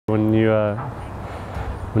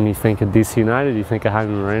when you think of DC United, you think of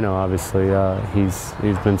Jaime Moreno. Obviously, he's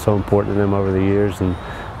been so important to them over the years, and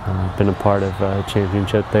been a part of a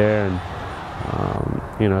championship there, and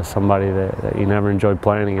you know, somebody that you never enjoyed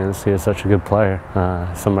playing against. He is such a good player,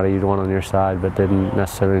 somebody you'd want on your side, but didn't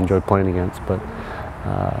necessarily enjoy playing against. But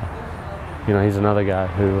you know, he's another guy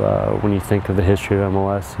who, when you think of the history of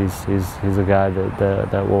MLS, he's a guy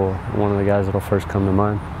one of the guys that'll first come to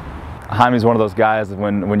mind. Jaime's one of those guys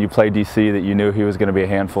when you play DC that you knew he was going to be a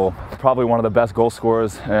handful. Probably one of the best goal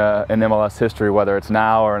scorers in MLS history, whether it's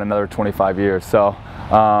now or in another 25 years. So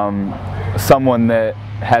someone that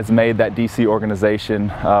has made that DC organization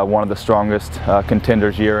one of the strongest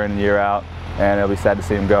contenders year in and year out, and it'll be sad to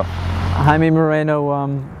see him go. Jaime Moreno,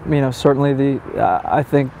 you know, certainly I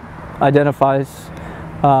think identifies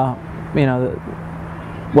you know,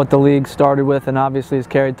 what the league started with, and obviously has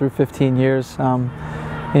carried through 15 years.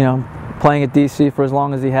 You know, playing at DC for as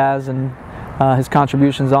long as he has, and his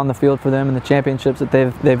contributions on the field for them and the championships that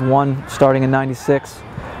they've won starting in '96.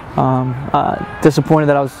 Disappointed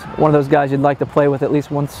that I was one of those guys you'd like to play with at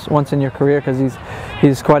least once in your career, because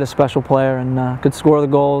he's quite a special player, and could score the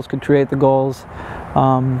goals, could create the goals.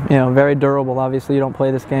 You know, very durable. Obviously, you don't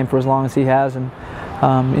play this game for as long as he has, and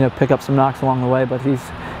you know, pick up some knocks along the way. But he's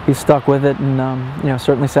stuck with it, and you know,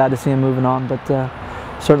 certainly sad to see him moving on. But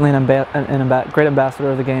certainly a great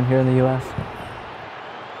ambassador of the game here in the U.S.